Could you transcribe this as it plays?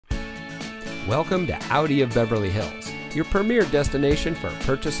Welcome to Audi of Beverly Hills, your premier destination for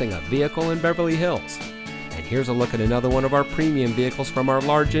purchasing a vehicle in Beverly Hills. And here's a look at another one of our premium vehicles from our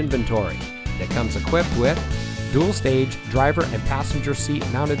large inventory that comes equipped with dual-stage driver and passenger seat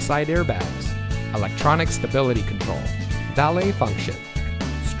mounted side airbags, electronic stability control, valet function,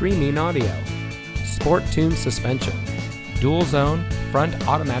 streaming audio, sport tune suspension, dual zone front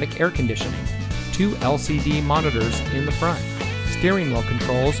automatic air conditioning, 2 LCD monitors in the front, steering wheel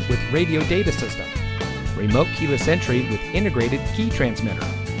controls with radio data system, remote keyless entry with integrated key transmitter,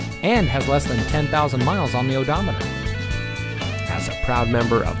 and has less than 10,000 miles on the odometer. As a proud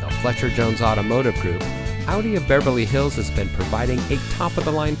member of the Fletcher Jones Automotive Group, Audi of Beverly Hills has been providing a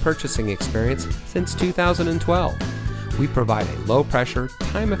top-of-the-line purchasing experience since 2012. We provide a low-pressure,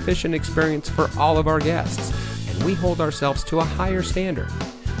 time-efficient experience for all of our guests, and we hold ourselves to a higher standard.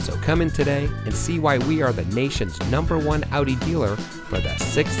 So come in today and see why we are the nation's #1 Audi dealer for the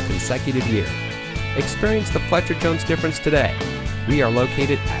 6th consecutive year. Experience the Fletcher Jones difference today. We are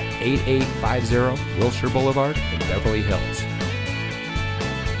located at 8850 Wilshire Boulevard in Beverly Hills.